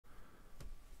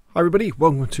Hi everybody,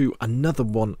 welcome to another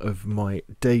one of my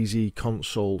DayZ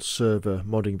console server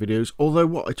modding videos, although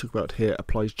what I talk about here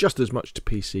applies just as much to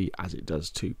PC as it does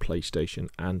to PlayStation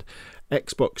and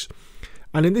Xbox.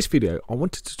 And in this video I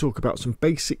wanted to talk about some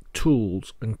basic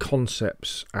tools and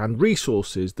concepts and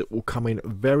resources that will come in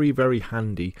very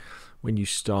handy when you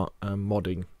start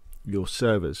modding your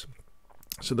servers.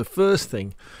 So the first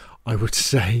thing I would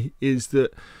say is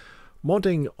that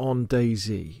modding on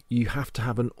DayZ, you have to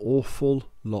have an awful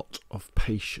lot of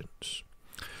patience,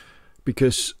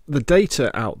 because the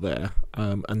data out there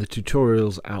and the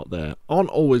tutorials out there aren't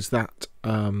always that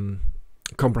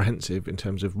comprehensive in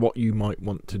terms of what you might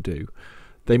want to do.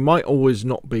 They might always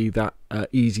not be that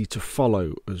easy to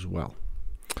follow as well.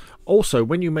 Also,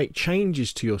 when you make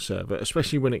changes to your server,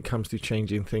 especially when it comes to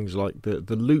changing things like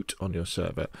the loot on your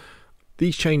server,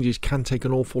 these changes can take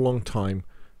an awful long time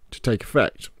to take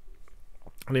effect.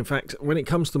 And in fact, when it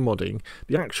comes to modding,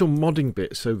 the actual modding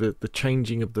bit, so the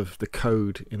changing of the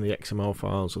code in the XML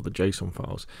files or the JSON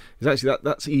files, is actually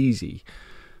that's easy.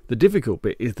 The difficult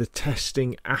bit is the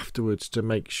testing afterwards to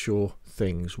make sure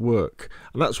things work.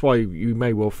 And that's why you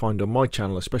may well find on my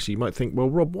channel especially, you might think, well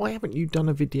Rob, why haven't you done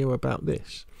a video about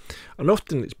this? And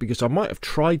often it's because I might have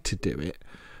tried to do it,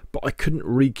 but I couldn't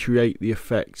recreate the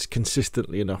effects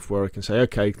consistently enough where I can say,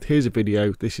 okay, here's a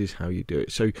video, this is how you do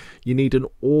it. So you need an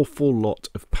awful lot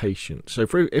of patience. So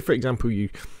if for example you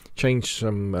change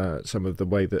some of the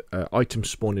way that items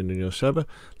spawn in your server,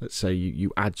 let's say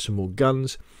you add some more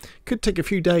guns, it could take a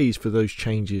few days for those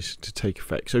changes to take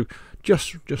effect. So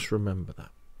just remember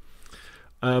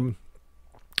that.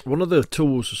 One of the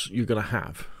tools you're going to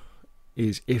have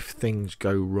is if things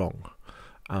go wrong.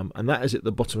 And that is at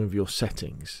the bottom of your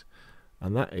settings,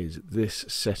 and that is this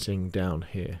setting down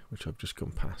here, which I've just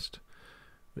gone past,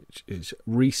 which is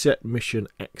reset mission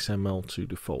XML to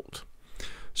default.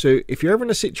 So if you're ever in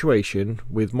a situation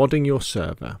with modding your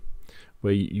server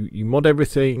where you mod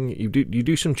everything, you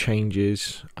do some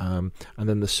changes, and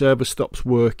then the server stops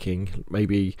working,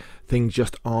 maybe things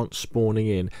just aren't spawning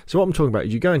in. So what I'm talking about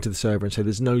is you go into the server and say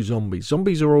there's no zombies.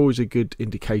 Zombies are always a good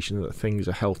indication that things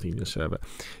are healthy in your server.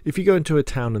 If you go into a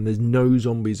town and there's no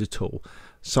zombies at all,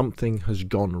 something has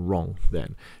gone wrong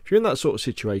then. If you're in that sort of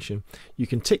situation, you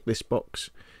can tick this box,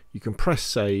 you can press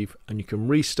save, and you can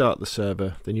restart the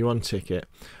server, then you untick it,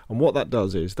 and what that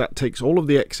does is that takes all of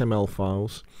the XML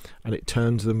files and it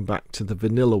turns them back to the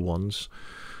vanilla ones,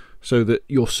 so that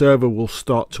your server will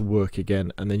start to work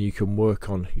again, and then you can work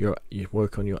on your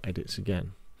edits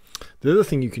again. The other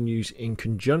thing you can use in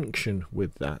conjunction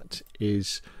with that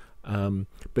is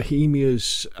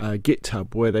Bohemia's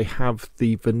GitHub, where they have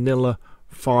the vanilla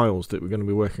files that we're going to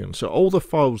be working on. So all the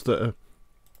files that are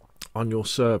on your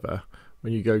server,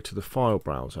 when you go to the file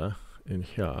browser in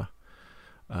here,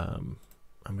 and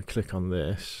we click on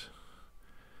this,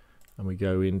 and we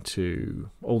go into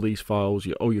all these files,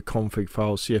 all your config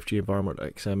files, CFG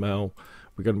environment.xml.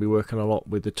 We're going to be working a lot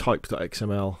with the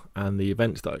types.xml and the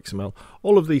events.xml.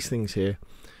 All of these things here,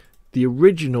 the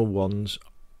original ones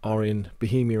are in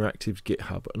Bohemia Active's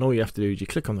GitHub, and all you have to do is you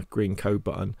click on the green code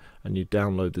button and you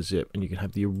download the zip, and you can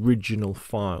have the original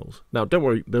files. Now don't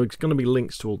worry, there's going to be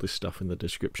links to all this stuff in the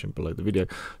description below the video,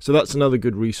 so that's another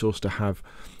good resource to have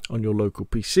on your local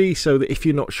PC, so that if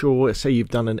you're not sure, say you've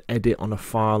done an edit on a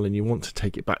file and you want to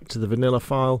take it back to the vanilla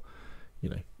file,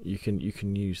 you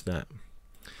can use that.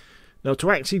 Now,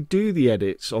 to actually do the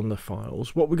edits on the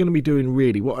files, what we're going to be doing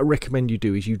really, what I recommend you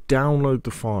do is you download the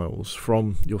files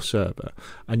from your server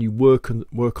and you work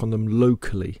on them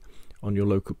locally on your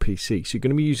local PC. So you're going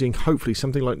to be using hopefully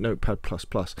something like Notepad++.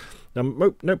 Now,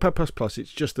 Notepad++,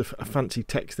 it's just a fancy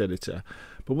text editor,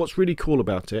 but what's really cool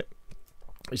about it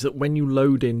is that when you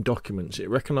load in documents, it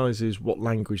recognizes what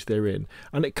language they're in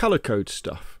and it color codes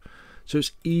stuff. So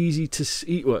it's easy to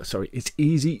see, it's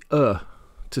easier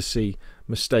to see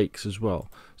mistakes as well.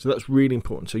 So that's really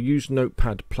important. So use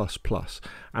Notepad++.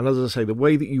 And as I say, the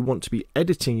way that you want to be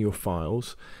editing your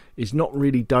files is not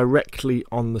really directly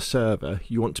on the server.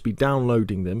 You want to be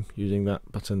downloading them using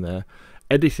that button there,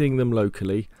 editing them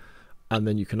locally, and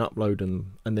then you can upload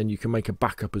them, and then you can make a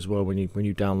backup as well when you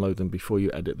download them before you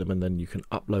edit them, and then you can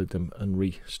upload them and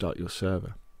restart your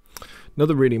server.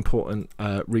 Another really important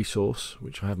resource,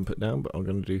 which I haven't put down but I'm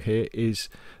going to do here, is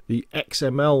the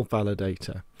XML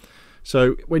validator.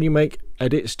 So when you make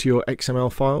edits to your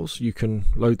XML files, you can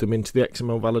load them into the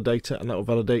XML validator and that will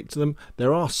validate to them.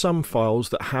 There are some files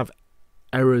that have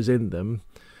errors in them,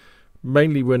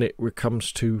 mainly when it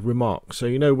comes to remarks.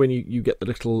 So when you get the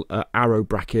little arrow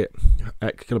bracket,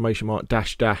 exclamation mark,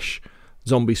 dash dash,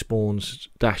 zombie spawns,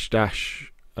 dash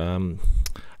dash,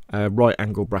 right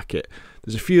angle bracket,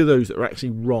 there's a few of those that are actually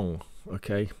wrong.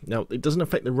 Okay, now it doesn't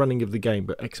affect the running of the game,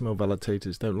 but XML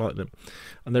validators don't like them.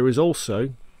 And there is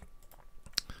also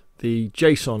the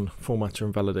JSON formatter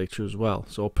and validator as well,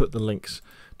 so I'll put the links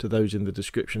to those in the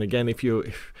description. Again, if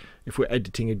we're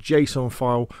editing a JSON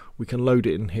file, we can load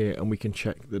it in here and we can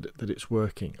check that it's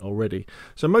working already.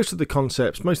 So most of the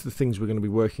concepts, most of the things we're going to be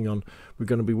working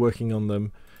on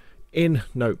them in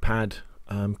Notepad,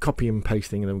 copy and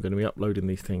pasting, and then we're going to be uploading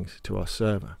these things to our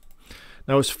server.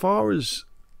 Now, as far as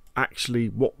actually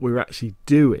what we're actually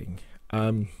doing,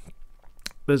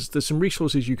 there's some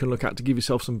resources you can look at to give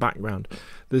yourself some background.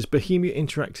 There's Bohemia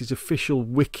Interactive's official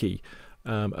wiki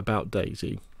about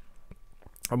DayZ,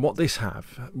 and what this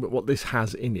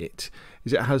has in it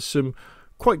is it has some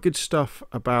quite good stuff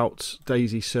about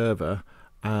DayZ Server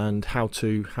and how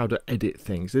to edit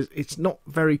things. It's not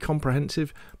very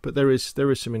comprehensive, but there is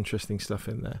some interesting stuff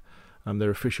in there.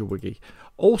 Their official wiki.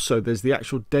 Also, there's the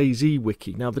actual DayZ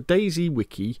wiki. Now, the DayZ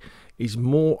wiki is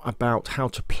more about how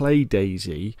to play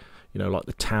DayZ. You know, like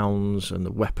the towns and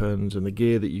the weapons and the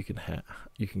gear that you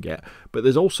can get. But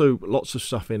there's also lots of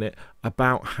stuff in it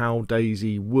about how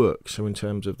DayZ works. So in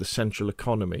terms of the central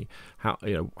economy, how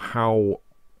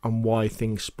and why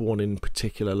things spawn in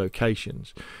particular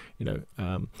locations.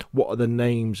 What are the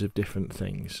names of different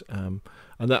things, and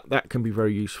that can be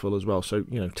very useful as well. So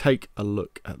take a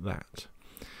look at that.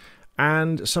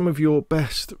 And some of your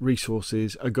best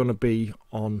resources are going to be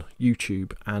on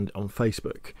YouTube and on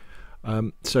Facebook.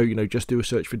 So just do a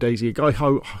search for DayZ. A guy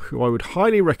who I would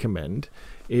highly recommend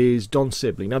is Don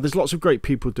Sibley. Now, there's lots of great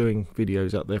people doing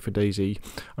videos out there for DayZ.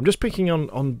 I'm just picking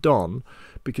on Don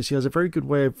because he has a very good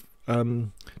way of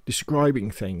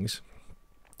describing things,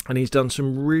 and he's done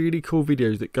some really cool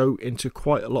videos that go into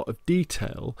quite a lot of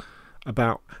detail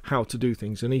about how to do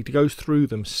things, and he goes through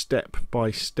them step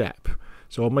by step.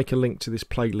 So I'll make a link to this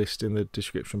playlist in the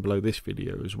description below this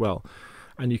video as well,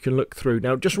 and you can look through.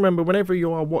 Now, just remember, whenever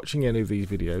you are watching any of these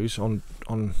videos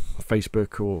on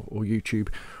Facebook or YouTube,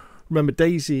 remember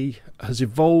DayZ has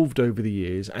evolved over the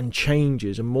years and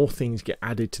changes, and more things get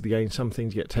added to the game, some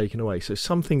things get taken away. So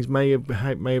some things may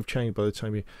have changed by the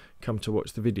time you come to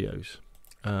watch the videos.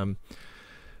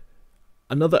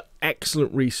 Another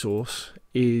excellent resource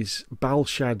is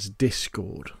Balshad's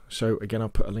Discord. So again, I'll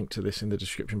put a link to this in the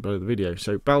description below the video.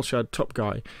 So Balshad, top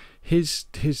guy, his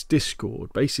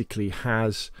Discord basically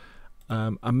has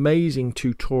amazing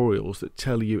tutorials that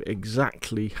tell you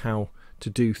exactly how to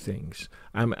do things,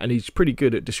 and he's pretty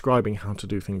good at describing how to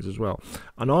do things as well.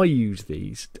 And I use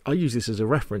this as a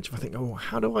reference. If I think, oh,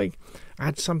 how do I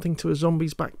add something to a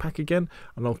zombie's backpack again,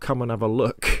 and I'll come and have a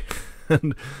look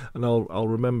and I'll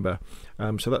remember.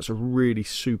 So that's a really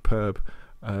superb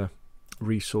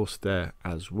resource there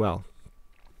as well.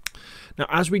 Now,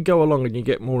 as we go along and you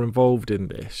get more involved in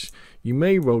this, you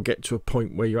may well get to a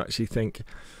point where you actually think,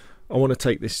 I want to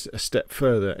take this a step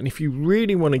further. And if you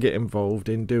really want to get involved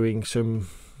in doing some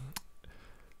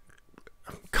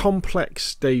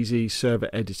complex DayZ server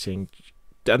editing,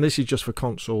 and this is just for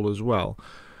console as well,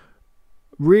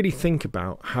 really think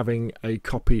about having a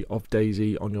copy of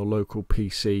DayZ on your local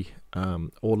PC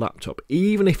or laptop,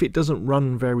 even if it doesn't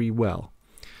run very well.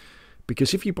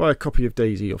 Because if you buy a copy of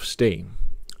DayZ off Steam,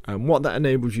 what that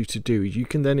enables you to do is you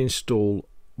can then install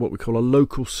what we call a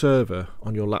local server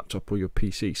on your laptop or your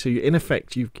PC. So in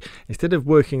effect, instead of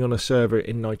working on a server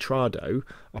in Nitrado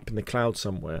up in the cloud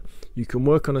somewhere, you can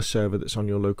work on a server that's on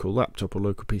your local laptop or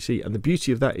local PC. And the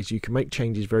beauty of that is you can make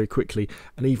changes very quickly,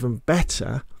 and even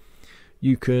better,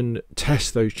 you can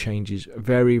test those changes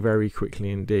very, very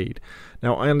quickly indeed.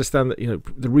 Now, I understand that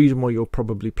the reason why you're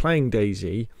probably playing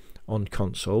DayZ on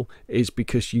console is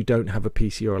because you don't have a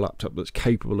PC or a laptop that's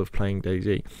capable of playing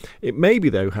DayZ. It may be,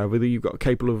 though, however, that you've got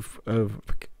capable of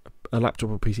a laptop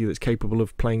or PC that's capable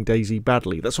of playing DayZ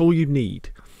badly. That's all you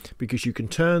need, because you can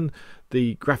turn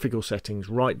the graphical settings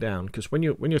right down. Because when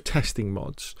you're testing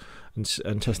mods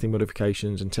and testing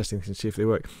modifications and testing things to see if they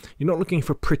work, you're not looking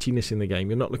for prettiness in the game.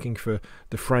 You're not looking for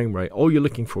the frame rate. All you're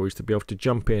looking for is to be able to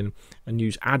jump in and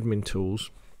use admin tools,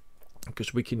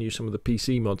 because we can use some of the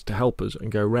PC mods to help us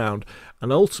and go around.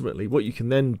 And ultimately, what you can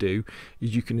then do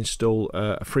is you can install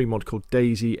a free mod called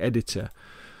DayZ Editor.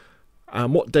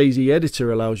 And what DayZ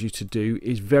Editor allows you to do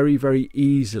is very, very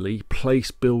easily place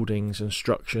buildings and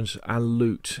structures and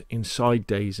loot inside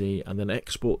DayZ, and then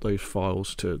export those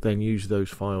files to then use those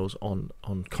files on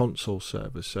console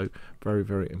servers. So very,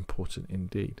 very important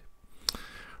indeed.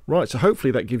 Right, so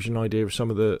hopefully that gives you an idea of some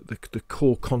of the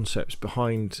core concepts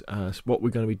behind what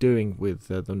we're going to be doing with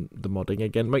the modding.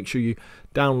 Again, make sure you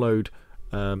download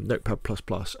Notepad++,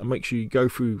 and make sure you go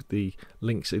through the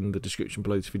links in the description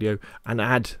below this video and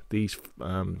add these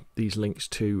links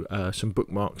to some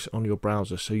bookmarks on your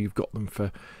browser, so you've got them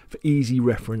for easy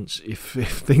reference if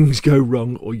things go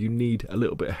wrong or you need a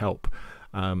little bit of help.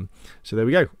 So there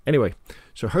we go. Anyway,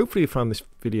 so hopefully you found this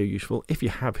video useful. If you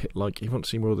have, hit like. If you want to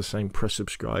see more of the same, press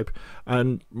subscribe.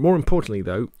 And more importantly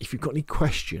though, if you've got any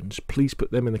questions, please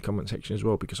put them in the comment section as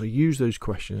well, because I use those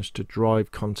questions to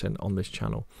drive content on this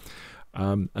channel.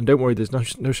 And don't worry, there's no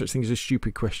such thing as a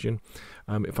stupid question.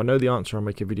 If I know the answer, I'll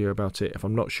make a video about it. If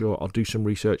I'm not sure, I'll do some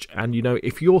research. And you know,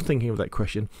 if you're thinking of that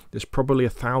question, there's probably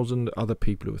 1,000 other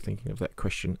people who are thinking of that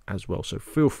question as well. So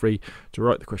feel free to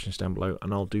write the questions down below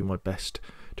and I'll do my best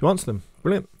to answer them.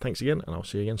 Brilliant. Thanks again, and I'll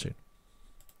see you again soon.